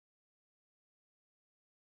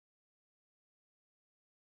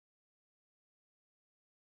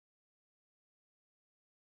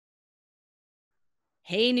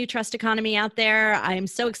Hey, New Trust Economy out there. I'm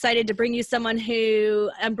so excited to bring you someone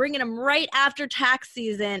who I'm bringing him right after tax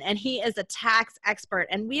season, and he is a tax expert.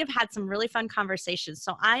 And we have had some really fun conversations.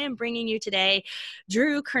 So I am bringing you today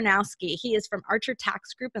Drew Kernosky. He is from Archer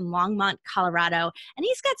Tax Group in Longmont, Colorado. And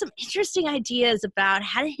he's got some interesting ideas about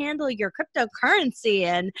how to handle your cryptocurrency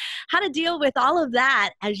and how to deal with all of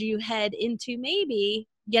that as you head into maybe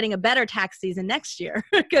getting a better tax season next year,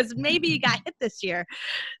 because maybe you got hit this year.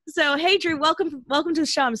 So, hey, Drew, welcome to the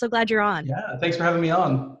show. I'm so glad you're on. Yeah, thanks for having me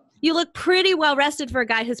on. You look pretty well rested for a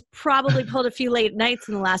guy who's probably pulled a few late nights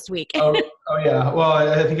in the last week. Oh yeah. Well,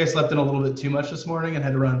 I think I slept in a little bit too much this morning and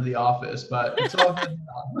had to run to the office, but it's all good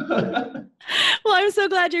now. Well, I'm so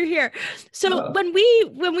glad you're here. So when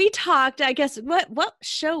we talked, I guess what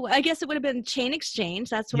show? I guess it would have been Chain Exchange.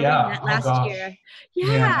 That's where we met last year.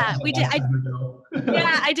 Yeah, we did.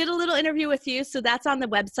 Yeah, I did a little interview with you. So that's on the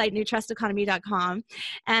website, newtrusteconomy.com.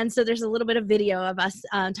 And so there's a little bit of video of us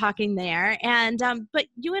talking there. And but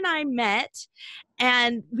you and I met,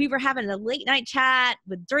 and we were having a late night chat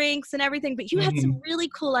with drinks and everything. But you had some really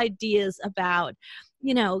cool ideas about,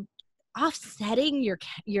 offsetting your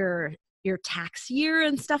tax year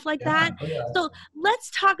and stuff like that. Yeah. So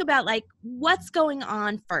let's talk about like what's going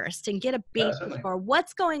on first and get a base for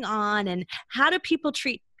what's going on and how do people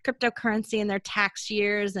treat cryptocurrency in their tax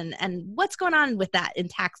years and what's going on with that in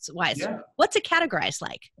tax wise. What's it categorized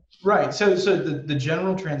like? Right. So the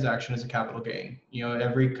general transaction is a capital gain.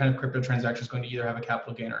 Every kind of crypto transaction is going to either have a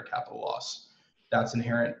capital gain or a capital loss. That's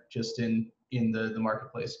inherent just in the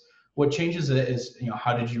marketplace. What changes it is,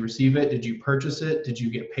 how did you receive it? Did you purchase it? Did you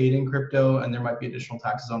get paid in crypto? And there might be additional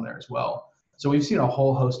taxes on there as well. So we've seen a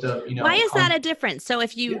whole host of, Why is that a difference? So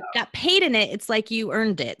if you got paid in it, it's like you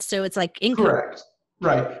earned it. So it's like income. Correct.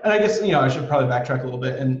 Right. And I guess, I should probably backtrack a little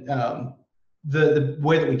bit. And the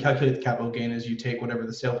way that we calculate the capital gain is you take whatever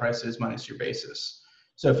the sale price is minus your basis.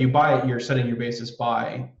 So if you buy it, you're setting your basis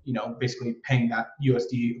by, basically paying that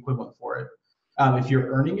USD equivalent for it. If you're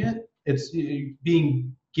earning it, it's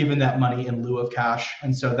being given that money in lieu of cash.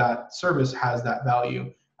 And so that service has that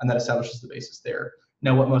value and that establishes the basis there.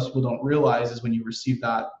 Now, what most people don't realize is when you receive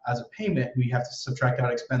that as a payment, we have to subtract out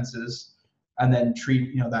expenses and then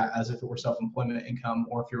treat, that as if it were self-employment income,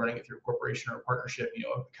 or if you're running it through a corporation or a partnership,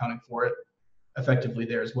 accounting for it effectively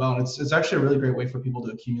there as well. And it's actually a really great way for people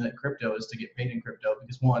to accumulate crypto is to get paid in crypto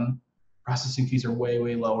because one, processing fees are way,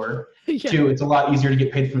 way lower. Two, it's a lot easier to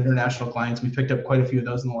get paid from international clients. We've picked up quite a few of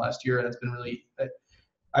those in the last year, and it's been really,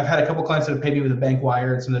 I've had a couple clients that have paid me with a bank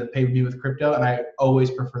wire and some that have paid me with crypto, and I always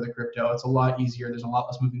prefer the crypto. It's a lot easier. There's a lot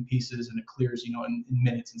less moving pieces, and it clears, in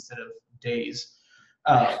minutes instead of days.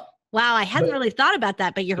 Wow, I hadn't really thought about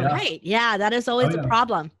that, but you're right. Yeah, that is always a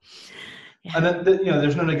problem. Yeah. And then,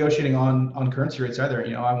 there's no negotiating on currency rates either.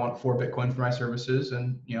 I want 4 Bitcoin for my services,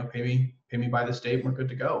 and pay me by this date, and we're good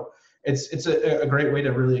to go. It's a great way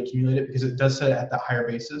to really accumulate it because it does set it at that higher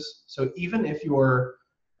basis. So even if your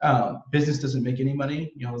business doesn't make any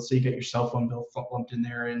money, let's say you get your cell phone bill lumped in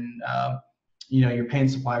there, and you're paying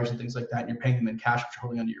suppliers and things like that, and you're paying them in cash, which are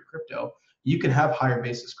holding onto your crypto. You can have higher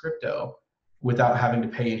basis crypto without having to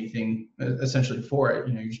pay anything essentially for it.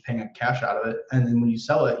 You're just paying cash out of it, and then when you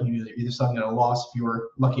sell it, you're either selling it at a loss if you were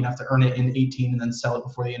lucky enough to earn it in 18 and then sell it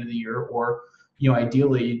before the end of the year, or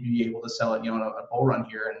ideally you'd be able to sell it, on a bull run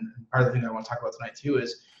here. And part of the thing that I want to talk about tonight too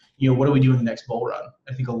is, what do we do in the next bull run?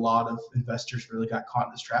 I think a lot of investors really got caught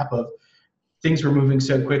in this trap of things were moving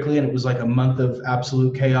so quickly, and it was like a month of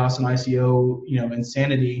absolute chaos and ICO,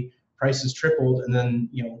 insanity. Prices tripled, and then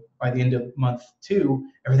by the end of month 2,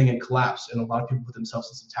 everything had collapsed, and a lot of people put themselves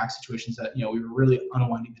in some tax situations that we were really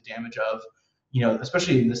unwinding the damage of,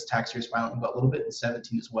 especially in this tax year's filing, but a little bit in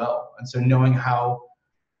 17 as well. And so knowing how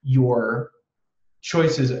your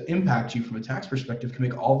choices impact you from a tax perspective can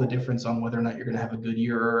make all the difference on whether or not you're going to have a good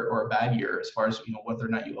year or a bad year, as far as whether or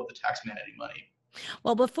not you owe the tax man any money.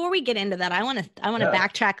 Well, before we get into that, I want to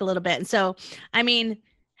backtrack a little bit. And so,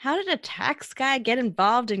 how did a tax guy get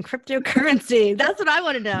involved in cryptocurrency? That's what I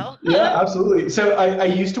want to know. Yeah, absolutely. So I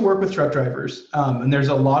used to work with truck drivers, and there's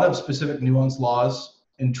a lot of specific nuanced laws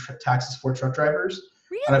in taxes for truck drivers.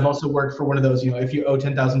 Really? And I've also worked for one of those, if you owe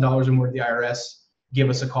 $10,000 or more to the IRS, give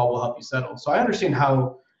us a call, we'll help you settle. So I understand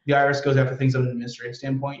how the IRS goes after things on an administrative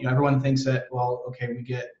standpoint. Everyone thinks that, well, okay, we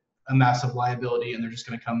get a massive liability and they're just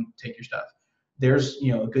going to come take your stuff. There's,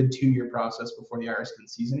 a good 2-year process before the IRS can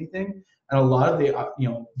seize anything. And a lot of the,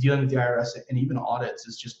 dealing with the IRS and even audits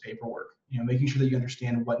is just paperwork, making sure that you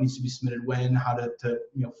understand what needs to be submitted when, how to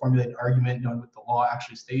formulate an argument, knowing what the law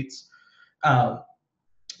actually states.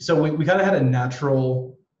 So we kind of had a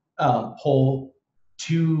natural pull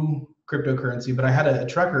to cryptocurrency, but I had a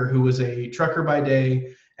trucker who was a trucker by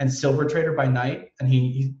day and silver trader by night. And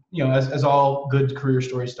he you know, as all good career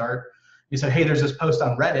stories start, he said, hey, there's this post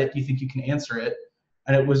on Reddit. Do you think you can answer it?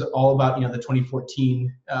 And it was all about, you know, the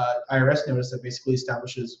 2014 IRS notice that basically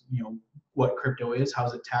establishes, you know, what crypto is,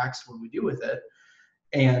 how's it taxed, what do we do with it?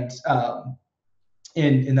 And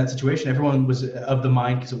in that situation, everyone was of the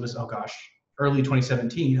mind, because it was, oh gosh, early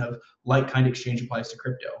 2017, of like-kind exchange applies to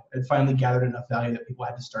crypto. It finally gathered enough value that people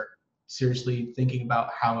had to start seriously thinking about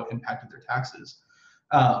how it impacted their taxes.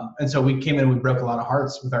 And so we came in and we broke a lot of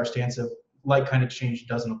hearts with our stance of like-kind exchange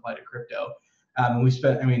doesn't apply to crypto. And we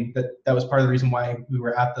spent, I mean, that was part of the reason why we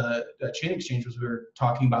were at the chain exchange, was we were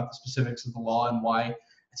talking about the specifics of the law and why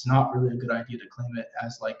it's not really a good idea to claim it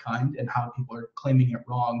as like-kind, and how people are claiming it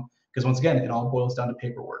wrong. Because once again, it all boils down to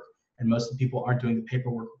paperwork. And most of the people aren't doing the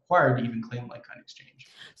paperwork required to even claim like-kind exchange.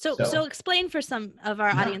 So explain for some of our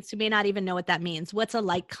audience who may not even know what that means. What's a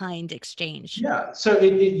like-kind exchange? Yeah, so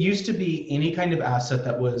it used to be any kind of asset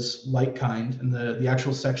that was like-kind, and the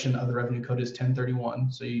actual section of the revenue code is 1031.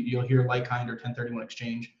 So you'll hear like-kind or 1031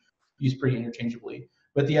 exchange used pretty interchangeably.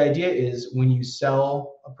 But the idea is, when you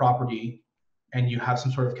sell a property and you have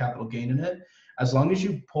some sort of capital gain in it, as long as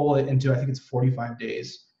you pull it into, I think it's 45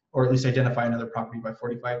 days, or at least identify another property by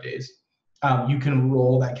 45 days, you can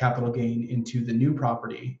roll that capital gain into the new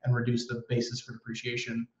property and reduce the basis for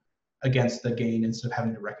depreciation against the gain, instead of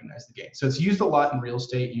having to recognize the gain. So it's used a lot in real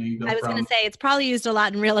estate. You know, you go I was going to say, it's probably used a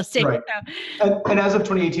lot in real estate. Right. So. And as of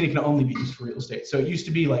 2018, it can only be used for real estate. So it used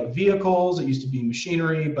to be like vehicles, it used to be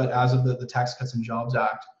machinery, but as of the Tax Cuts and Jobs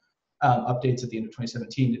Act updates at the end of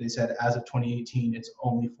 2017, they said as of 2018, it's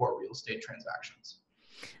only for real estate transactions.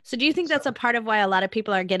 So do you think that's a part of why a lot of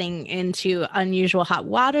people are getting into unusual hot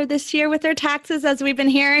water this year with their taxes, as we've been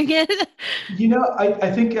hearing it? You know,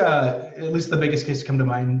 I think at least the biggest case that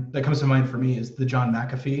comes to mind for me is the John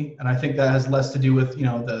McAfee. And I think that has less to do with, you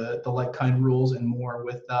know, the like-kind rules, and more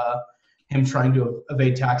with him trying to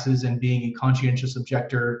evade taxes and being a conscientious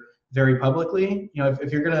objector very publicly. You know,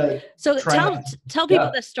 if you're going to tell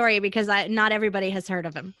people this story, because not everybody has heard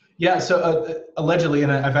of him. Yeah, so allegedly,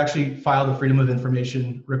 and I've actually filed a Freedom of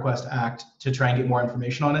Information Request Act to try and get more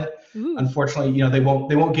information on it. Ooh. Unfortunately, you know, they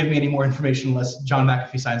won't give me any more information unless John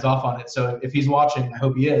McAfee signs off on it. So if he's watching, I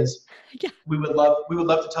hope he is. Yeah. We would love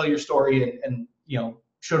to tell your story and you know,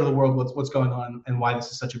 show to the world what's going on and why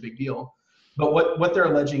this is such a big deal. But what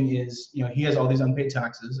they're alleging is, you know, he has all these unpaid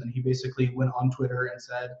taxes, and he basically went on Twitter and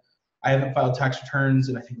said, I haven't filed tax returns,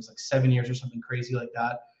 and I think it was like 7 years or something crazy like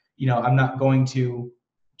that. You know, I'm not going to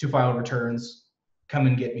file returns, come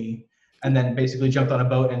and get me. And then basically jumped on a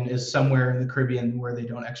boat and is somewhere in the Caribbean where they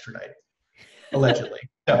don't extradite, allegedly.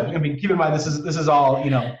 So, I mean, keep in mind, this is all, you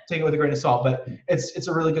know, take it with a grain of salt, but it's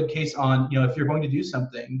a really good case on, you know, if you're going to do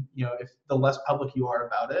something, you know, if the less public you are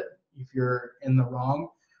about it, if you're in the wrong,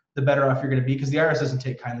 the better off you're going to be, because the IRS doesn't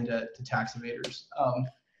take kindly to tax evaders.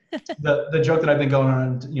 The joke that I've been going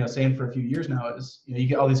on, you know, saying for a few years now is, you know, you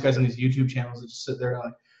get all these guys on these YouTube channels that just sit there and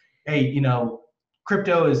like, hey, you know,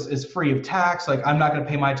 crypto is free of tax. Like, I'm not going to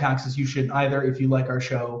pay my taxes. You should either. If you like our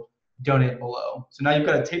show, donate below. So now you've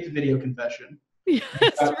got a tape the video confession. Yes,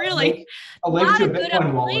 really. A link to a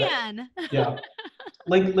Bitcoin wallet. Yeah.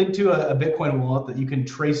 Link to a Bitcoin wallet that you can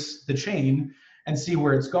trace the chain and see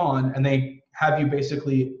where it's gone. And they have you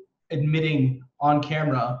basically admitting on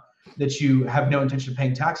camera that you have no intention of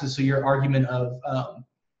paying taxes. So your argument of,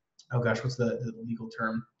 oh gosh, what's the legal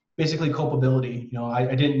term? Basically culpability. You know,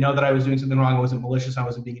 I didn't know that I was doing something wrong. I wasn't malicious. I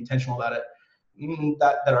wasn't being intentional about it.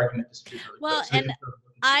 That argument disappears really quick. So and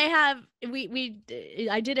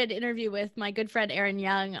I did an interview with my good friend Aaron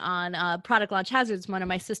Young on Product Launch Hazards, one of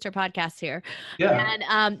my sister podcasts here. Yeah.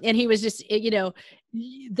 And he was just, you know,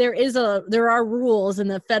 there are rules in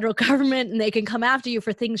the federal government, and they can come after you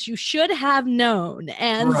for things you should have known.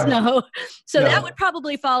 And right. so yeah. That would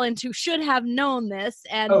probably fall into should have known this.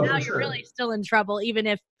 And now you're really still in trouble, even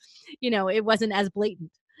if, you know, it wasn't as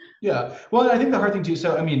blatant. Yeah. Well, I think the hard thing too,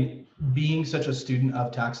 so I mean, being such a student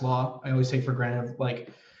of tax law, I always take for granted like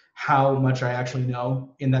how much I actually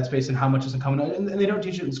know in that space and how much isn't coming out. And they don't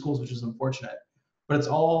teach it in schools, which is unfortunate. But it's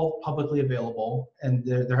all publicly available, and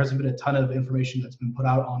there hasn't been a ton of information that's been put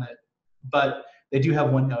out on it. But they do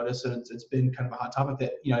have one notice, and it's been kind of a hot topic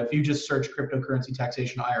that, you know, if you just search cryptocurrency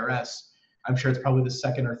taxation IRS, I'm sure it's probably the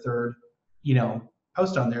second or third, you know,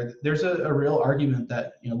 post on there. There's a real argument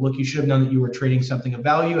that, you know, look, you should have known that you were trading something of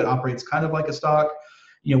value. It operates kind of like a stock.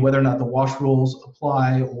 You know, whether or not the wash rules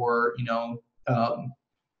apply, or you know,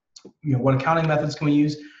 what accounting methods can we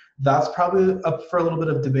use? That's probably up for a little bit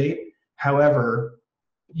of debate. However,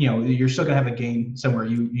 you know, you're still going to have a gain somewhere.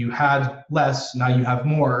 You had less, now you have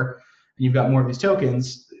more, and you've got more of these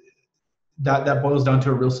tokens. that boils down to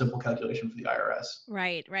a real simple calculation for the IRS.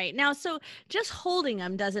 Right, right. Now, so just holding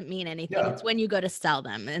them doesn't mean anything. Yeah. It's when you go to sell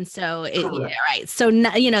them. And so, yeah, Correct. right. So,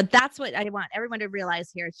 that's what I want everyone to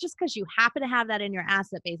realize here. It's just because you happen to have that in your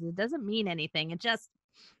asset base, it doesn't mean anything. It just,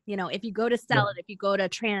 if you go to sell Yep. it, if you go to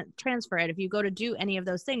transfer it, if you go to do any of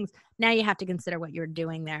those things, now you have to consider what you're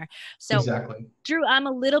doing there. So, Exactly. Drew, I'm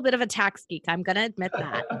a little bit of a tax geek. I'm going to admit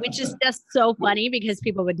that, which is just so funny because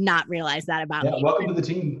people would not realize that about Yeah, me. welcome to the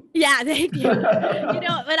team. Yeah, thank you.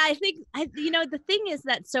 But I think, the thing is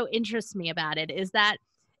that so interests me about it is that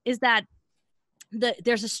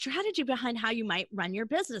there's a strategy behind how you might run your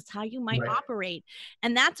business, how you might Right. operate.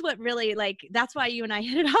 And that's what really, that's why you and I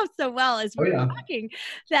hit it off so well as we were talking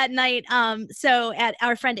that night. So at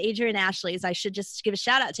our friend Adrienne Ashley's, I should just give a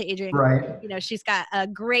shout out to Adrienne. Right. She's got a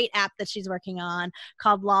great app that she's working on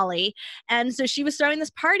called Lolly. And so she was throwing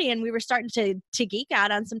this party and we were starting to geek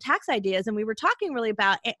out on some tax ideas. And we were talking really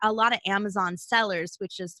about a lot of Amazon sellers,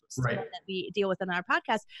 which is Right. that we deal with in our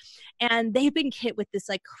podcast. And they've been hit with this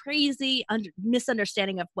like crazy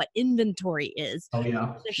misunderstanding of what inventory is. Oh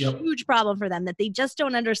yeah. It's a huge problem for them that they just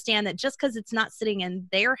don't understand that just because it's not sitting in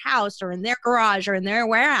their house or in their garage or in their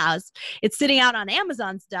warehouse, it's sitting out on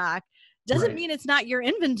Amazon stock, doesn't mean it's not your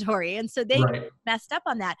inventory. And so they messed up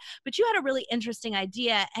on that. But you had a really interesting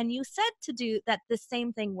idea. And you said to do that the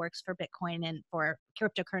same thing works for Bitcoin and for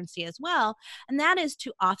cryptocurrency as well. And that is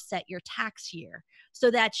to offset your tax year so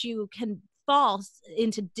that you can fall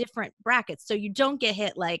into different brackets. So you don't get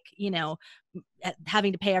hit like,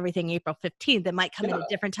 having to pay everything April 15th. It might come in a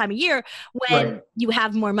different time of year when you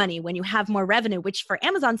have more money, when you have more revenue, which for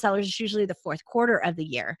Amazon sellers is usually the fourth quarter of the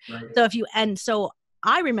year. So so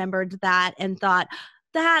I remembered that and thought,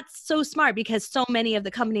 that's so smart because so many of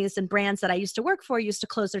the companies and brands that I used to work for used to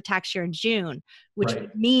close their tax year in June, which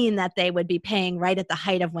would mean that they would be paying right at the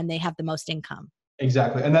height of when they have the most income.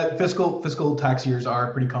 Exactly. And that fiscal tax years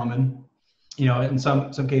are pretty common. In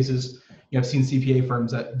some cases, I've seen CPA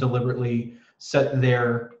firms that deliberately set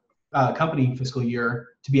their company fiscal year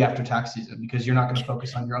to be after tax season because you're not going to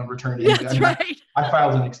focus on your own return. That's right. I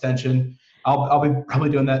filed an extension. I'll be probably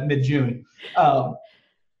doing that mid-June.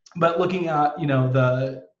 But looking at,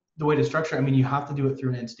 the way to structure, you have to do it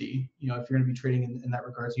through an entity. If you're going to be trading in that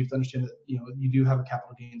regards, you have to understand that, you do have a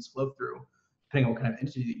capital gains flow through depending on what kind of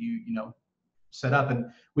entity that you set up. And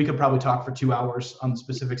we could probably talk for 2 hours on the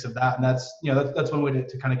specifics of that. And that's one way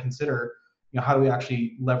to kind of consider, how do we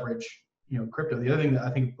actually leverage, crypto. The other thing that I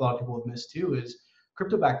think a lot of people have missed too is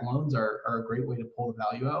crypto-backed loans are a great way to pull the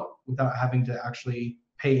value out without having to actually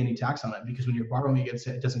pay any tax on it, because when you're borrowing against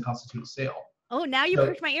it, it doesn't constitute a sale. Oh, now you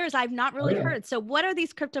pricked my ears. I've not really heard. So what are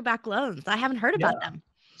these crypto-backed loans? I haven't heard about them.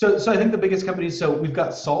 So I think the biggest companies, so we've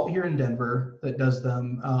got Salt here in Denver that does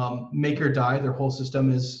them. Make or Die, their whole system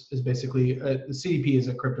is basically, the CDP is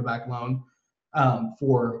a crypto-backed loan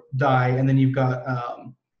for Die. And then you've got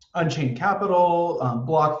Unchained Capital,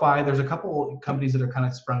 BlockFi. There's a couple companies that are kind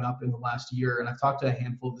of sprung up in the last year. And I've talked to a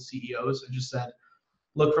handful of the CEOs and just said,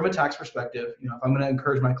 look, from a tax perspective, if I'm going to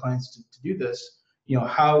encourage my clients to do this,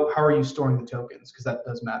 how are you storing the tokens? Because that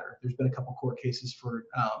does matter. There's been a couple court cases for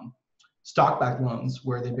stock-backed loans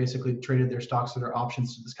where they basically traded their stocks or their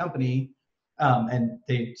options to this company, and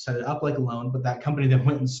they set it up like a loan, but that company then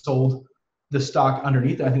went and sold the stock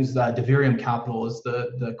underneath it. I think it's Devirium Capital is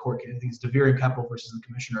the court case. I think it's Devirium Capital versus the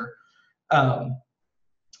commissioner,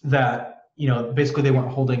 that basically they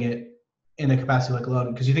weren't holding it in a capacity like a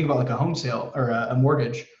loan. Because you think about like a home sale or a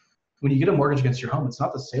mortgage, when you get a mortgage against your home, it's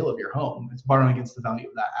not the sale of your home, it's borrowing against the value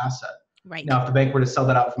of that asset. Right. Now, if the bank were to sell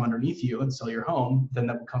that out from underneath you and sell your home, then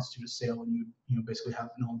that would constitute a sale, and you basically have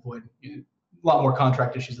null and void. A lot more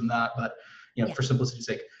contract issues than that, but for simplicity's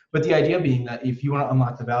sake. But the idea being that if you want to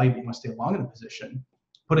unlock the value, but you want to stay long in a position,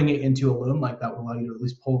 putting it into a loan like that will allow you to at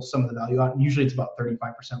least pull some of the value out. And usually it's about 35%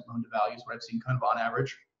 loan to value is what I've seen kind of on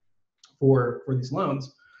average for these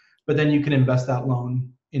loans. But then you can invest that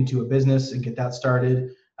loan into a business and get that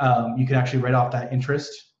started. You can actually write off that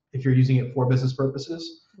interest if you're using it for business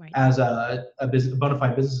purposes as a bona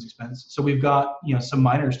fide business expense. So we've got some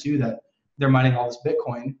miners too that they're mining all this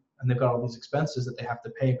Bitcoin and they've got all these expenses that they have to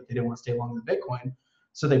pay, but they didn't want to stay long in the Bitcoin.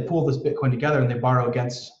 So they pool this Bitcoin together and they borrow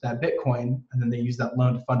against that Bitcoin, and then they use that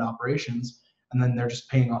loan to fund operations, and then they're just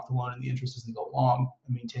paying off the loan and the interest as they go along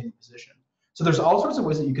and maintain the position. So there's all sorts of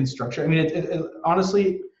ways that you can structure.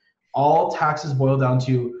 Honestly, all taxes boil down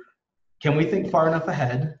to, can we think far enough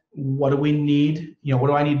ahead? What do we need? What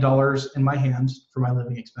do I need dollars in my hand for my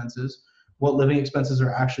living expenses? What living expenses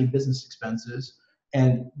are actually business expenses?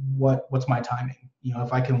 And what's my timing?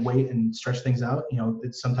 If I can wait and stretch things out,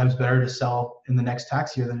 it's sometimes better to sell in the next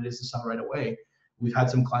tax year than it is to sell right away. We've had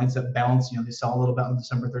some clients that bounce, they sell a little bit on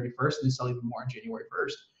December 31st and they sell even more on January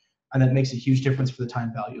 1st. And that makes a huge difference for the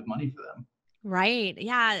time value of money for them. Right.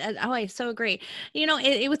 Yeah. Oh, I so agree.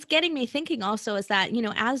 It was getting me thinking also is that,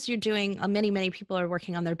 as you're doing, many people are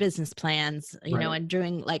working on their business plans, Right. and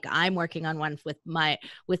doing, like, I'm working on one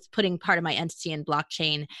with putting part of my entity in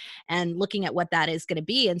blockchain and looking at what that is going to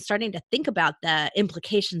be and starting to think about the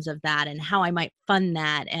implications of that and how I might fund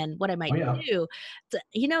that and what I Oh might yeah. do.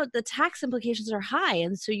 The tax implications are high.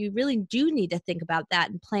 And so you really do need to think about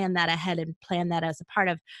that and plan that ahead and plan that as a part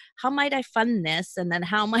of how might I fund this? And then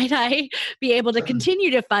how might I be able to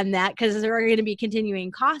continue to fund that, because there are going to be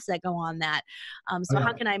continuing costs that go on that. Oh So how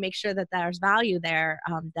yeah. can I make sure that there's value there,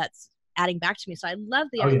 that's adding back to me? So I love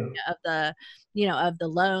the Oh idea yeah. of the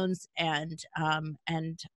loans and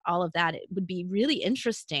all of that. It would be really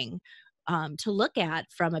interesting to look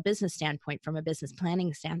at from a business standpoint, from a business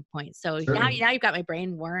planning standpoint. So Certainly. now you've got my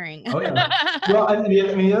brain whirring. Oh yeah. Well, the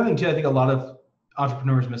other thing too, I think a lot of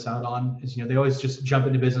entrepreneurs miss out on is, they always just jump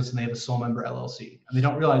into business and they have a sole member LLC, and they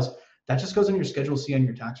don't realize that just goes in your Schedule C on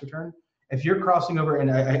your tax return. If you're crossing over,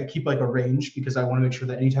 and I keep like a range because I want to make sure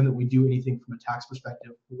that anytime that we do anything from a tax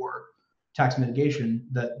perspective for tax mitigation,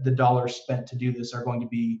 that the dollars spent to do this are going to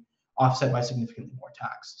be offset by significantly more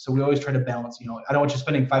tax. So we always try to balance, I don't want you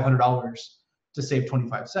spending $500 to save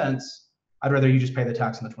 25 cents. I'd rather you just pay the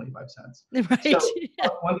tax on the 25 cents. Right.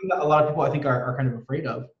 So one thing that a lot of people I think are kind of afraid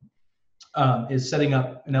of is setting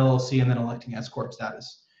up an LLC and then electing S Corp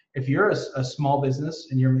status. If you're a small business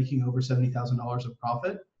and you're making over $70,000 of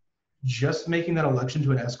profit, just making that election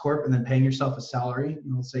to an S Corp and then paying yourself a salary,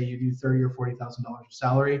 let's say you do $30,000 or $40,000 of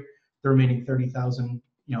salary, the remaining $30,000,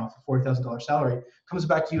 a $40,000 salary comes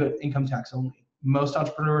back to you at income tax only. Most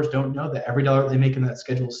entrepreneurs don't know that every dollar they make in that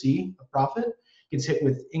Schedule C of profit gets hit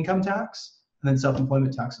with income tax and then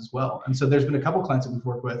self-employment tax as well. And so there's been a couple clients that we've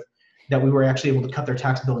worked with that we were actually able to cut their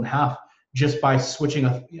tax bill in half just by flipping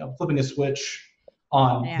a switch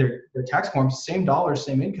on their tax forms, same dollars,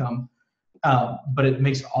 same income, but it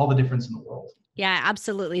makes all the difference in the world. Yeah,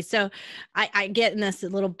 absolutely. So I get in this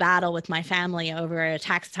little battle with my family over a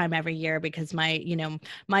tax time every year because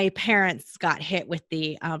my parents got hit with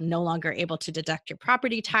the no longer able to deduct your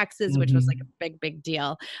property taxes, which was like a big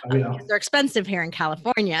deal because they're expensive here in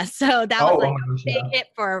California. So that was like a big hit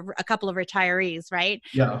for a couple of retirees, right?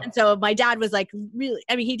 Yeah. And so my dad was like, really,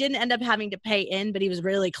 I mean, he didn't end up having to pay in, but he was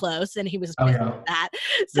really close and he was pissed at that.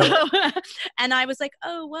 So, and I was like,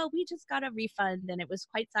 oh, well, we just got a refund and it was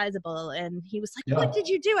quite sizable. And he was like, what did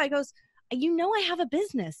you do? I goes, I have a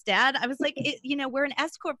business, Dad. I was like, we're an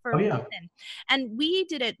S Corp for a reason. And we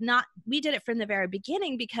did it from the very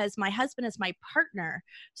beginning because my husband is my partner.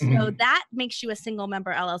 So that makes you a single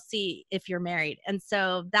member LLC if you're married. And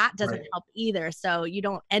so that doesn't help either. So you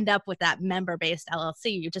don't end up with that member-based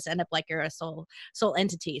LLC. You just end up like you're a sole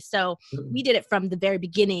entity. So we did it from the very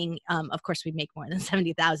beginning. Of course, we make more than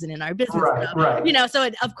 70,000 in our business. So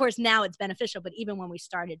of course now it's beneficial, but even when we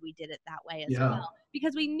started, we did it that way as well,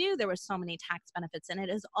 because we knew there were so many tax benefits and it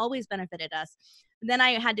has always benefited us. And then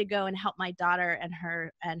I had to go and help my daughter and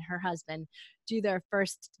her husband do their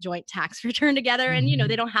first joint tax return together. And,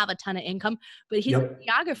 they don't have a ton of income, but he's a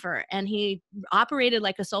videographer and he operated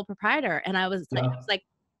like a sole proprietor. And I was like,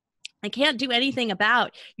 I can't do anything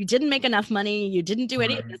about, you didn't make enough money, you didn't do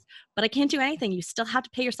any of this, but I can't do anything. You still have to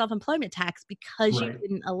pay your self-employment tax because you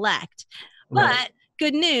didn't elect. But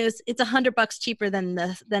good news, it's $100 cheaper than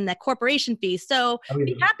the corporation fee. So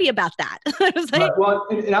be happy about that. I was like, well,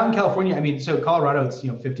 and out in California, I mean, so Colorado, it's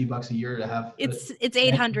 $50 a year to have. It's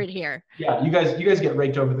 $800 here. Yeah, you guys get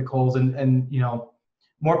raked over the coals, and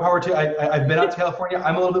more power to. I've been out to California.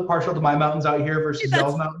 I'm a little bit partial to my mountains out here versus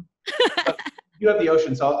y'all's mountain. You have the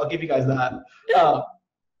ocean, so I'll give you guys that.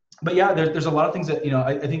 But yeah, there's a lot of things that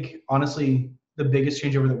I think honestly the biggest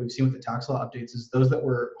changeover that we've seen with the tax law updates is those that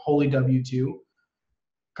were wholly W-2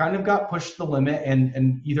 kind of got pushed to the limit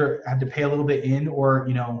and either had to pay a little bit in or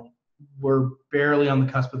were barely on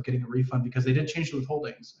the cusp of getting a refund because they did change the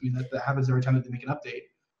withholdings. I mean that happens every time that they make an update.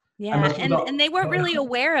 Yeah, and they weren't really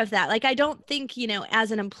aware of that. Like, I don't think,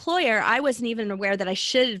 as an employer, I wasn't even aware that I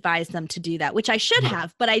should advise them to do that, which I should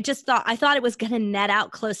have, but I thought it was going to net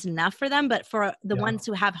out close enough for them. But for the ones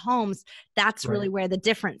who have homes, that's really where the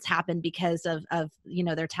difference happened because of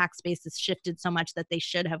their tax basis shifted so much that they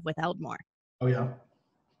should have withheld more. Oh, yeah.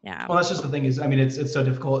 Yeah. Well, that's just the thing is, I mean, it's so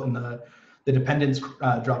difficult, and the dependents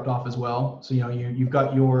dropped off as well. So, you've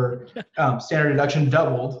got your standard deduction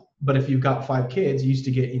doubled. But if you've got 5 kids, you used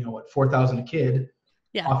to get, $4,000 a kid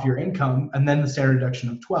off your income, and then the standard deduction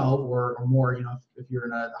of 12 or more, if you're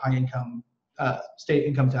in a high income state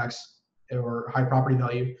income tax or high property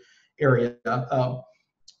value area.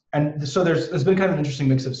 And so there's been kind of an interesting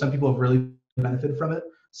mix of some people have really benefited from it.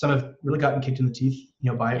 Some have really gotten kicked in the teeth,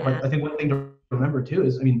 by it. Yeah. But I think one thing to remember too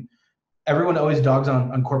is, I mean, everyone always dogs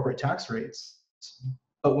on corporate tax rates.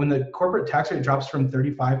 But when the corporate tax rate drops from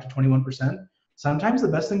 35 to 21%, sometimes the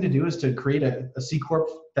best thing to do is to create a C Corp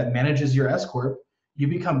that manages your S Corp. You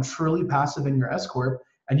become truly passive in your S Corp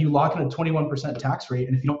and you lock in a 21% tax rate.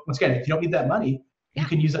 And if you don't, once again, if you don't need that money, you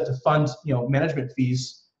can use that to fund, management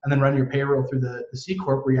fees and then run your payroll through the C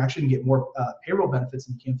Corp, where you actually can get more payroll benefits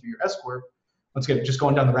than you can through your S Corp. Once again, just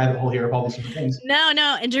going down the rabbit hole here of all these different things.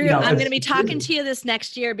 No, and Drew, I'm going to be talking to you this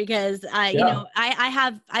next year because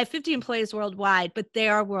I have 50 employees worldwide, but they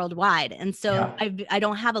are worldwide, and so I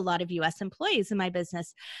don't have a lot of U.S. employees in my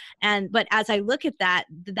business, but as I look at that,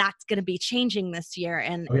 that's going to be changing this year,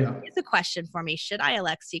 and it's a question for me: should I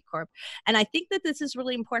elect C Corp? And I think that this is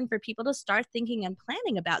really important for people to start thinking and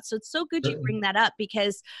planning about. So it's so good you bring that up,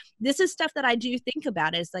 because this is stuff that I do think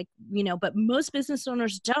about. Is like, but most business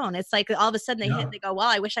owners don't. It's like all of a sudden they go, well,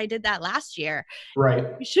 I wish I did that last year. Right.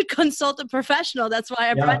 You should consult a professional. That's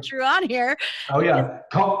why I brought Drew on here. Oh yeah.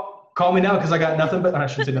 Call me now, because I got nothing but, I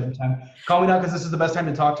shouldn't say nothing time. Call me now, because this is the best time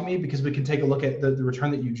to talk to me, because we can take a look at the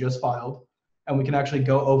return that you just filed, and we can actually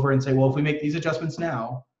go over and say, well, if we make these adjustments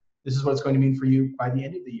now, this is what it's going to mean for you by the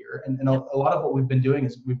end of the year. And a lot of what we've been doing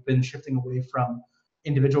is we've been shifting away from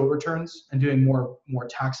individual returns and doing more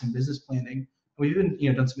tax and business planning. We've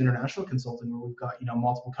even done some international consulting where we've got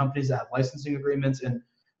multiple companies that have licensing agreements, and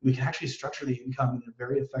we can actually structure the income in a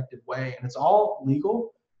very effective way. And it's all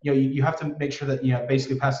legal. You have to make sure that it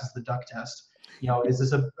basically passes the duck test. Is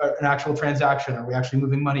this an actual transaction? Are we actually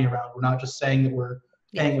moving money around? We're not just saying that we're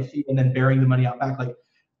paying a fee and then burying the money out back. Like,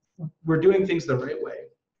 we're doing things the right way.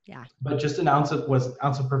 Yeah. But just an ounce of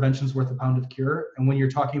prevention is worth a pound of cure. And when you're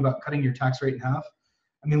talking about cutting your tax rate in half,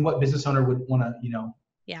 I mean, what business owner would want to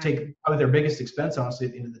take probably their biggest expense, honestly,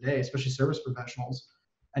 at the end of the day, especially service professionals,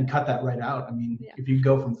 and cut that right out? I mean, if you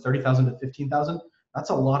go from 30,000 to 15,000, that's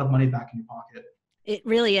a lot of money back in your pocket. It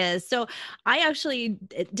really is. So I actually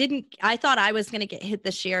I thought I was going to get hit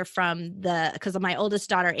this year because my oldest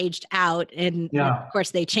daughter aged out, and of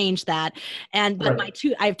course they changed that. But I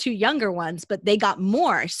have two younger ones, but they got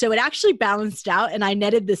more. So it actually balanced out and I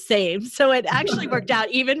netted the same. So it actually worked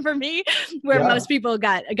out even for me, where most people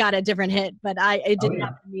got a different hit, but it didn't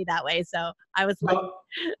happen to me that way. So I was like,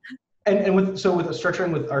 and with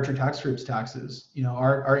structuring with Archer Tax Group's taxes,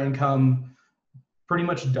 our income pretty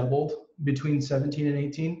much doubled between 17 and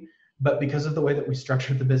 18, but because of the way that we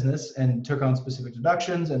structured the business and took on specific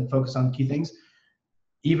deductions and focused on key things,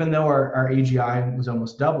 even though our AGI was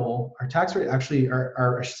almost double, our tax rate actually,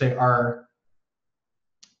 I should say our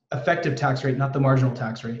effective tax rate, not the marginal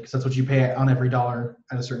tax rate, because that's what you pay on every dollar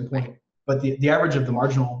at a certain point, but the average of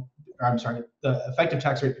the effective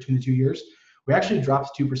tax rate between the 2 years, we actually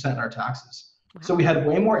dropped 2% in our taxes. Wow. So we had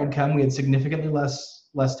way more income, we had significantly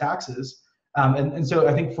less taxes. And so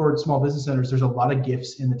I think for small business owners, there's a lot of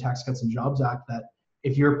gifts in the Tax Cuts and Jobs Act that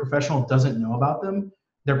if your professional doesn't know about them,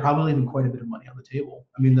 they're probably leaving quite a bit of money on the table.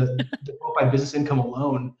 I mean, the qualified business income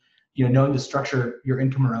alone, knowing to structure your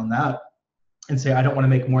income around that and say, I don't want to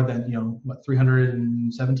make more than,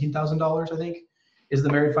 $317,000, I think, is the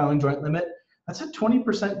married filing joint limit. That's a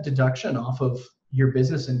 20% deduction off of your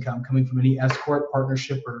business income coming from any S Corp,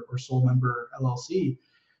 partnership, or sole member LLC.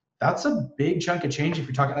 That's a big chunk of change. If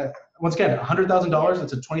you're talking, once again, $100,000,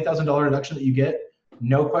 that's a $20,000 deduction that you get,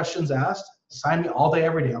 no questions asked. Sign me all day,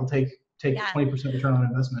 every day. I'll take 20% return on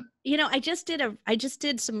investment. I just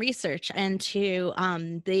did some research into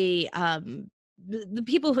the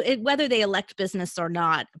people whether they elect business or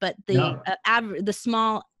not, but the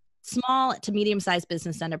small to medium-sized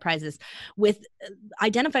business enterprises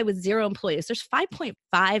identified with zero employees. There's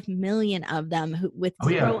 5.5 million of them with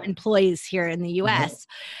zero employees here in the U.S.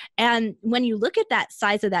 And when you look at that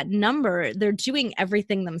size of that number, they're doing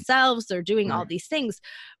everything themselves. They're doing all these things.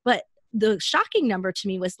 But the shocking number to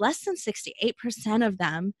me was less than 68% of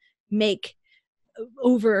them make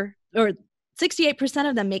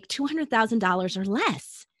 $200,000 or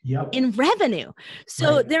less. In revenue.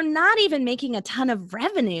 So they're not even making a ton of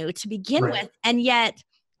revenue to begin with. And yet,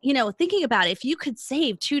 thinking about it, if you could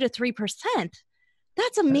save 2 to 3%,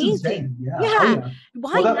 that's amazing.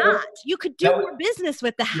 Why not? You could do more business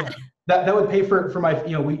with that. That would pay for my,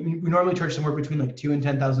 we normally charge somewhere between like $2,000 and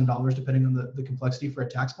 $10,000, depending on the complexity for a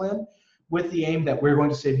tax plan, with the aim that we're going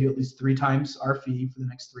to save you at least 3 times our fee for the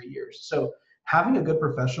next 3 years. So having a good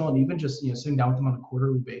professional, and even just, sitting down with them on a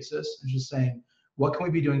quarterly basis and just saying, what can we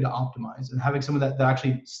be doing to optimize? And having someone that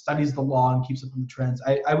actually studies the law and keeps up on the trends.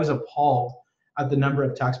 I was appalled at the number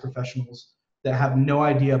of tax professionals that have no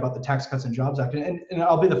idea about the Tax Cuts and Jobs Act. And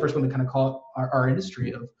I'll be the first one to kind of call it our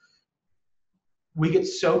industry of, we get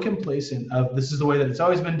so complacent of this is the way that it's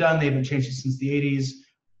always been done. They haven't changed it since the 80s.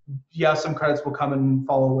 Yeah, some credits will come and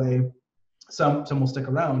fall away. Some will stick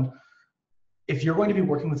around. If you're going to be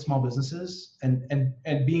working with small businesses and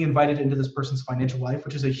being invited into this person's financial life,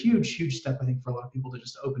 which is a huge step, I think, for a lot of people to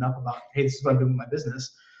just open up about, hey, this is what I'm doing with my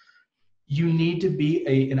business. You need to be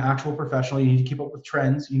an actual professional. You need to keep up with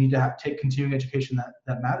trends. You need to take continuing education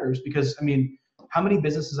that matters. Because, I mean, how many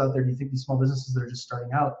businesses out there do you think these small businesses that are just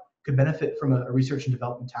starting out could benefit from a research and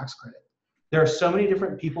development tax credit? There are so many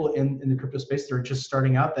different people in the crypto space that are just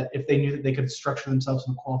starting out that if they knew that they could structure themselves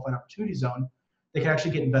in a qualified opportunity zone, they can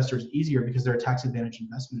actually get investors easier because they're a tax advantage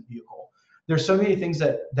investment vehicle. There's so many things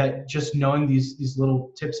that just knowing these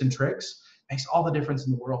little tips and tricks makes all the difference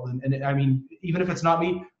in the world. And I mean, even if it's not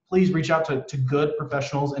me, please reach out to good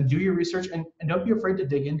professionals and do your research and don't be afraid to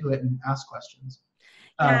dig into it and ask questions.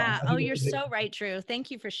 Yeah. Oh, you're so right, Drew.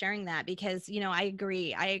 Thank you for sharing that because, I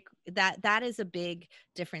agree. That is a big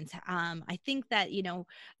difference. I think that,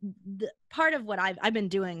 the part of what I've been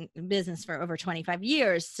doing business for over 25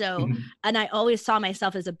 years. So, and I always saw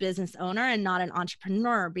myself as a business owner and not an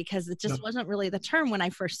entrepreneur because it just wasn't really the term when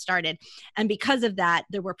I first started. And because of that,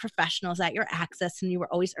 there were professionals at your access and you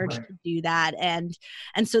were always urged to do that. And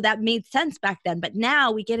so that made sense back then. But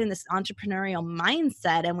now we get in this entrepreneurial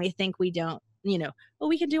mindset and we think we don't, well,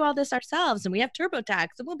 we can do all this ourselves and we have TurboTax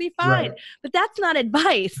and we'll be fine. But that's not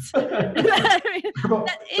advice. It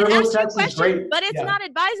asks you questions, but it's not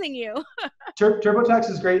advising you.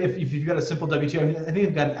 TurboTax is great if you've got a simple W-2. I mean, I think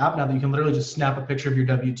you've got an app now that you can literally just snap a picture of your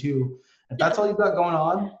W-2. If that's all you've got going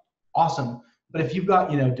on, awesome. But if you've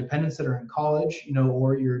got, dependents that are in college,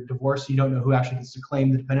 or you're divorced, you don't know who actually gets to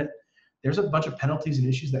claim the dependent, there's a bunch of penalties and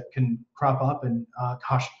issues that can crop up. And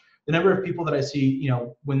gosh, the number of people that I see,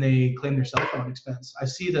 when they claim their cell phone expense, I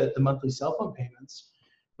see the monthly cell phone payments,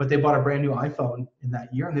 but they bought a brand new iPhone in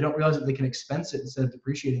that year and they don't realize that they can expense it instead of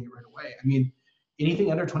depreciating it right away. I mean,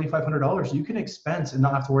 anything under $2,500, you can expense and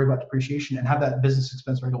not have to worry about depreciation and have that business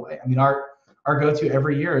expense right away. I mean, our go-to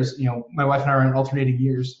every year is, my wife and I are in alternating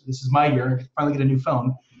years. This is my year. I finally get a new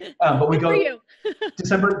phone. But we go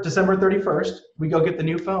December 31st, we go get the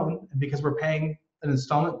new phone. And because we're paying an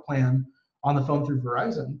installment plan on the phone through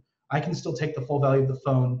Verizon, I can still take the full value of the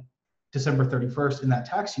phone December 31st in that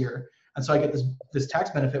tax year. And so I get this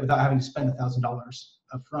tax benefit without having to spend $1,000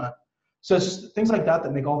 up front. So it's just things like that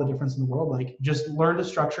make all the difference in the world. Like just learn to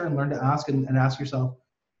structure and learn to ask and ask yourself,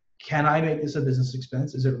 can I make this a business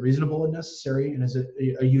expense? Is it reasonable and necessary? And is it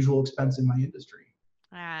a usual expense in my industry?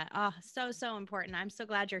 So important. I'm so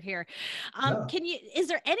glad you're here. Is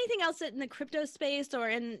there anything else in the crypto space or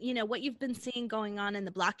in, what you've been seeing going on in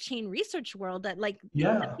the blockchain research world that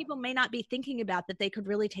that people may not be thinking about that they could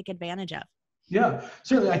really take advantage of? Yeah,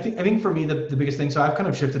 certainly. I think for me, the biggest thing, so I've kind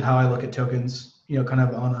of shifted how I look at tokens, kind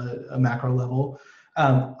of on a macro level.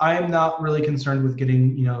 I am not really concerned with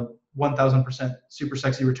getting, 1,000% super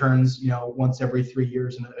sexy returns, once every 3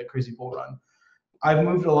 years in a crazy bull run. I've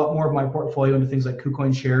moved a lot more of my portfolio into things like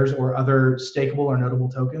KuCoin shares or other stakeable or notable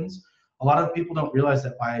tokens. A lot of people don't realize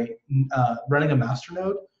that by running a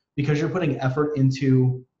masternode, because you're putting effort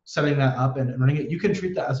into setting that up and running it, you can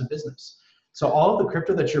treat that as a business. So all of the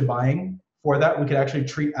crypto that you're buying for that, we could actually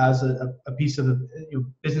treat as a piece of the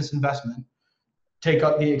business investment, take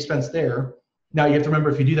up the expense there. Now you have to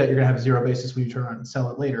remember, if you do that, you're gonna have a zero basis when you turn around and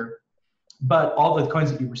sell it later. But all the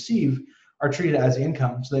coins that you receive are treated as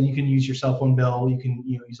income. So then you can use your cell phone bill, you can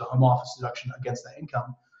use a home office deduction against that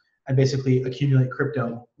income and basically accumulate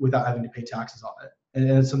crypto without having to pay taxes on it. And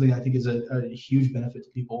it's something I think is a huge benefit to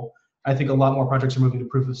people. I think a lot more projects are moving to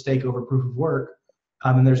proof of stake over proof of work.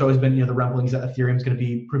 And there's always been the rumblings that Ethereum is going to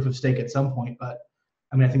be proof of stake at some point. But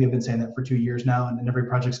I mean, I think they've been saying that for 2 years now, and every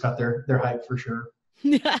project's got their hype for sure.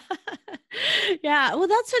 Yeah. Well,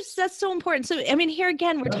 that's so important. So, I mean, here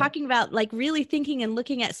again, we're talking about really thinking and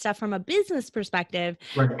looking at stuff from a business perspective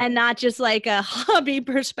and not just like a hobby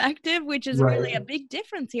perspective, which is really a big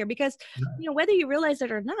difference here because, whether you realize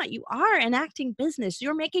it or not, you are enacting business.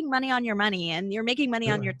 You're making money on your money and you're making money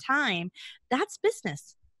on your time. That's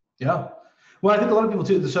business. Yeah. Well, I think a lot of people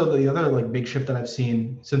too. So the other big shift that I've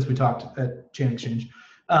seen since we talked at Chain Exchange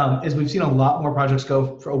is we've seen a lot more projects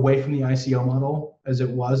go away from the ICO model as it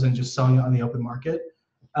was and just selling it on the open market.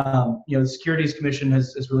 The Securities Commission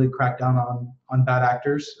has really cracked down on bad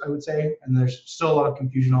actors, I would say, and there's still a lot of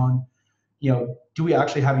confusion on, do we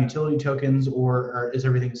actually have utility tokens or is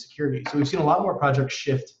everything a security? So we've seen a lot more projects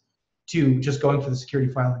shift to just going for the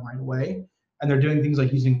security filing right away. And they're doing things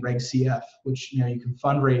like using Reg CF, which you can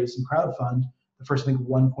fundraise and crowdfund. The first, I think,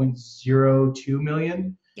 1.02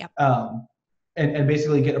 million. Yep. and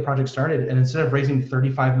basically get a project started. And instead of raising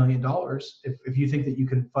 $35 million, if you think that you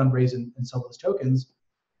can fundraise and sell those tokens,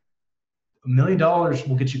 $1 million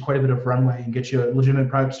will get you quite a bit of runway and get you a legitimate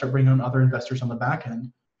product to start bringing on other investors on the back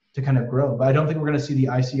end to kind of grow. But I don't think we're going to see the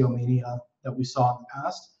ICO mania that we saw in the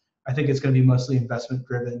past. I think it's going to be mostly investment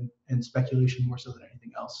driven and speculation more so than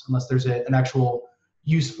anything else, unless there's an actual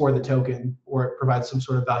use for the token or it provides some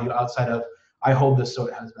sort of value outside of, I hold this so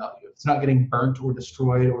it has value. If it's not getting burnt or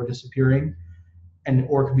destroyed or disappearing, and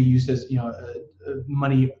or could be used as a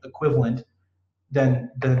money equivalent,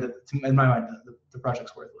 then in my mind the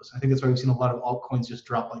project's worthless. I think that's why we've seen a lot of altcoins just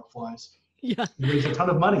drop like flies. Yeah, they raise a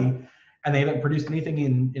ton of money and they haven't produced anything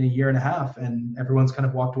in a year and a half, and everyone's kind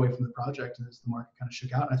of walked away from the project and as the market kind of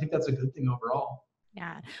shook out. And I think that's a good thing overall.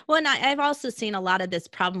 Yeah. Well, and I've also seen a lot of this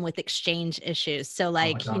problem with exchange issues. So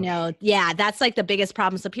like, Oh my gosh. yeah, that's like the biggest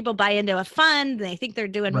problem. So people buy into a fund and they think they're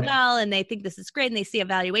doing Right. well and they think this is great and they see a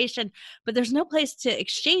valuation, but there's no place to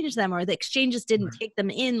exchange them, or the exchanges didn't Right. take them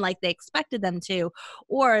in like they expected them to.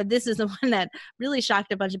 Or this is the one that really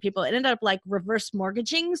shocked a bunch of people. It ended up like reverse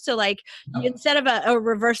mortgaging. So like instead of a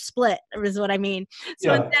reverse split is what I mean.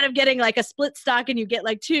 So Yeah. instead of getting like a split stock and you get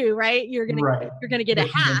like two, right? You're going to get a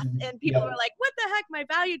half. And people are like, what the heck? My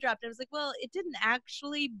value dropped. I was like, well, it didn't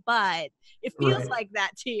actually, but it feels like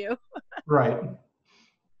that to you. Right.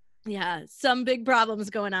 Yeah, some big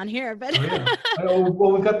problems going on here, but Oh, yeah.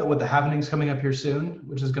 Well, we've got the happenings coming up here soon,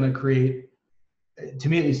 which is going to create, to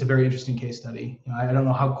me at least, a very interesting case study. I don't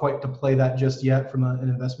know how quite to play that just yet from an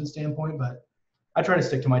investment standpoint, but I try to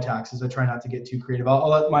stick to my taxes. I try not to get too creative. I'll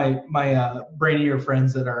let my brainier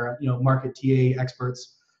friends that are market TA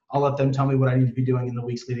experts, I'll let them tell me what I need to be doing in the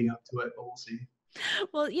weeks leading up to it, but we'll see.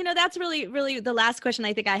 Well, that's really, really the last question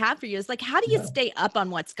I think I have for you is like, how do you stay up on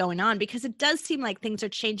what's going on? Because it does seem like things are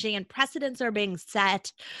changing and precedents are being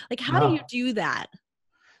set. Like, how do you do that?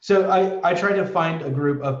 So I try to find a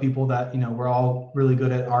group of people that, we're all really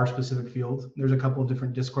good at our specific field. There's a couple of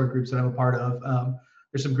different Discord groups that I'm a part of.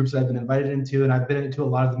 There's some groups that I've been invited into, and I've been into a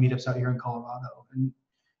lot of the meetups out here in Colorado. And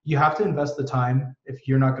you have to invest the time if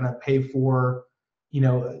you're not going to pay for,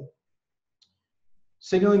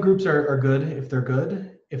 signaling groups are good if they're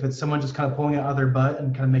good. If it's someone just kind of pulling it out of their butt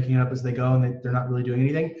and kind of making it up as they go and they're not really doing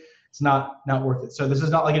anything, it's not worth it. So this is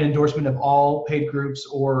not like an endorsement of all paid groups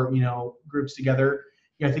or, groups together.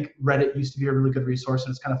 I think Reddit used to be a really good resource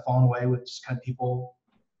and it's kind of fallen away with just kind of people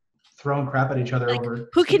throwing crap at each other like, over.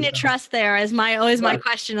 Who can you trust there is my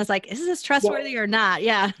question is like, is this trustworthy or not?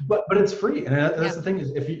 Yeah. But it's free. And that's the thing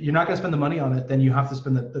is, if you're not going to spend the money on it, then you have to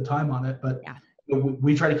spend the time on it. But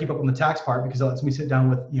we try to keep up on the tax part because it lets me sit down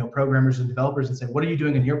with programmers and developers and say, what are you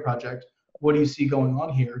doing in your project? What do you see going on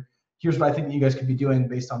here? Here's what I think that you guys could be doing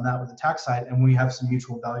based on that with the tax side. And we have some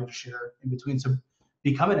mutual value to share in between. So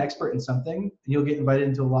become an expert in something and you'll get invited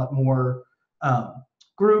into a lot more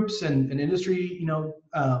groups and industry,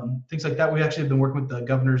 things like that. We actually have been working with the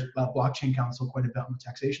governor's blockchain council quite a bit on the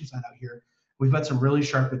taxation side out here. We've met some really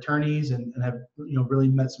sharp attorneys and have, really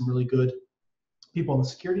met some really good people on the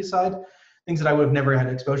security side, things that I would have never had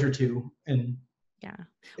exposure to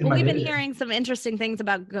well, we've been hearing some interesting things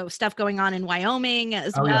about stuff going on in Wyoming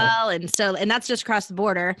as well. And that's just across the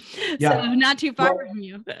border. So not too far from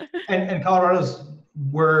you. and Colorado's,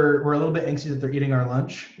 we're a little bit anxious that they're eating our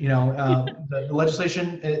lunch. The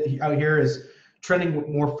legislation out here is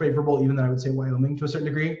trending more favorable even than I would say Wyoming to a certain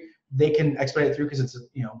degree. They can expedite it through because it's,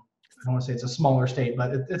 I don't want to say it's a smaller state,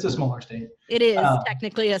 but it's a smaller state. It is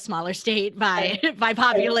technically a smaller state by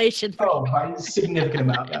population. By a significant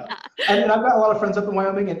amount, yeah. And I've got a lot of friends up in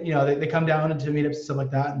Wyoming, and they come down into meetups and stuff like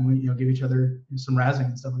that, and we give each other some razzing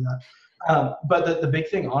and stuff like that. But the big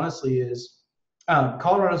thing, honestly, is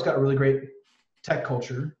Colorado's got a really great tech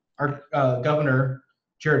culture. Our governor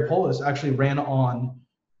Jared Polis actually ran on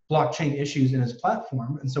blockchain issues in his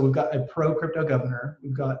platform, and so we've got a pro crypto governor.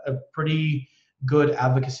 We've got a pretty good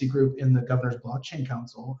advocacy group in the governor's blockchain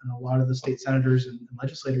council, and a lot of the state senators and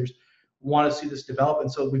legislators want to see this develop.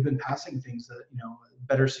 And so we've been passing things that,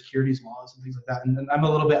 better securities laws and things like that. And I'm a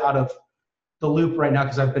little bit out of the loop right now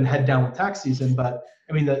because I've been head down with tax season, but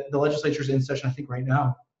I mean, the legislature's in session, I think, right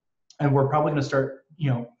now. And we're probably going to start,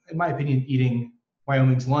 in my opinion, eating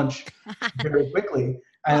Wyoming's lunch very quickly.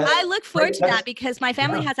 Well, I look forward to that because my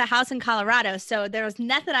family has a house in Colorado, so there's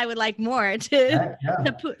nothing I would like more to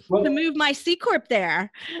move my C Corp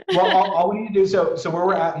there. Well, all we need to do, so where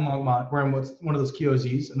we're at in Longmont, we're in one of those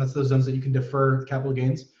QOZs, and that's those zones that you can defer capital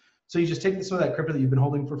gains. So you just take some of that crypto that you've been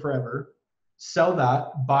holding for forever, sell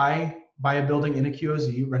that, buy a building in a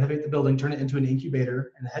QOZ, renovate the building, turn it into an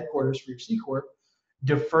incubator and a headquarters for your C Corp,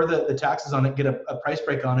 defer the taxes on it, get a price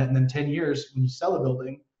break on it, and then 10 years when you sell a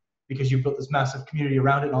building, because you've built this massive community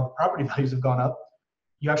around it and all the property values have gone up,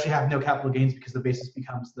 you actually have no capital gains because the basis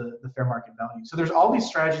becomes the fair market value. So there's all these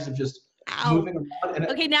strategies of just moving around. And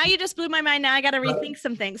okay, now you just blew my mind. Now I got to rethink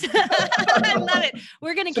some things. I love it.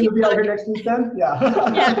 We're going to keep you'll be out here next week then?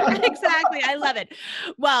 Yeah. Yeah, exactly. I love it.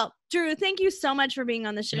 Well, Drew, thank you so much for being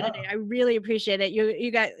on the show today. I really appreciate it.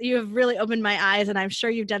 You have really opened my eyes, and I'm sure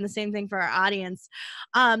you've done the same thing for our audience.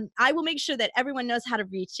 I will make sure that everyone knows how to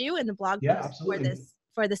reach you in the blog post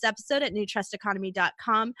for this episode at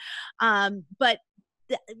newtrusteconomy.com. But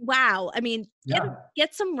wow, I mean,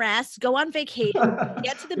 get some rest, go on vacation,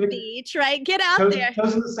 get to the beach, right? Get out there.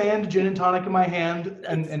 Toes in the sand, gin and tonic in my hand,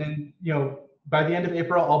 and then by the end of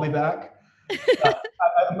April, I'll be back.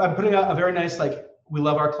 I'm putting out a very nice, we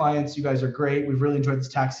love our clients. You guys are great. We've really enjoyed this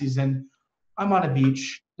tax season. I'm on a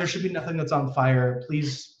beach. There should be nothing that's on fire.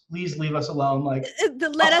 Please leave us alone.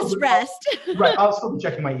 Let us rest. Right. I'll still be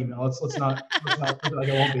checking my email. Let's not like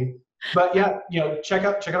it won't be. But check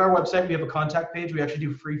out our website. We have a contact page. We actually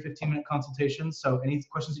do free 15-minute consultations. So any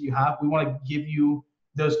questions that you have, we want to give you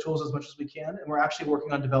those tools as much as we can. And we're actually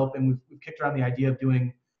working on developing, we've kicked around the idea of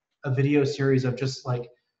doing a video series of just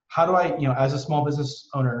how do I, as a small business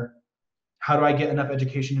owner, how do I get enough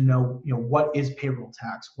education to know, what is payroll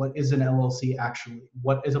tax? What is an LLC actually?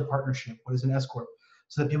 What is a partnership? What is an S corp?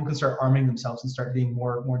 So that people can start arming themselves and start being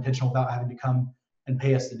more intentional without having to come and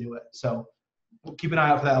pay us to do it. So keep an eye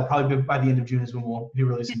out for that. It'll probably be by the end of June is when we'll be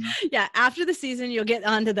releasing that. Yeah, after the season, you'll get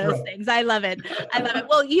onto those things. I love it.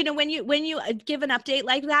 Well, when you give an update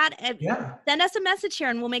like that, send us a message here,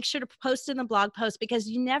 and we'll make sure to post in the blog post, because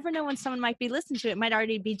you never know when someone might be listening to it. It might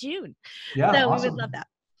already be June. Yeah, so awesome. We would love that.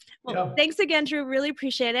 Well, thanks again, Drew. Really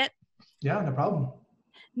appreciate it. Yeah, no problem.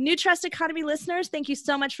 New Trust Economy listeners, thank you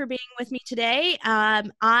so much for being with me today.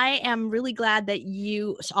 I am really glad that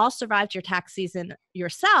you all survived your tax season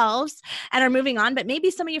yourselves and are moving on, but maybe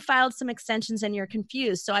some of you filed some extensions and you're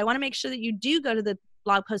confused. So I want to make sure that you do go to the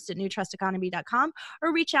blog post at newtrusteconomy.com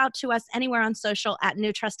or reach out to us anywhere on social at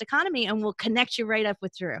New Trust Economy, and we'll connect you right up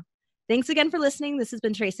with Drew. Thanks again for listening. This has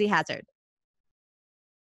been Tracy Hazard.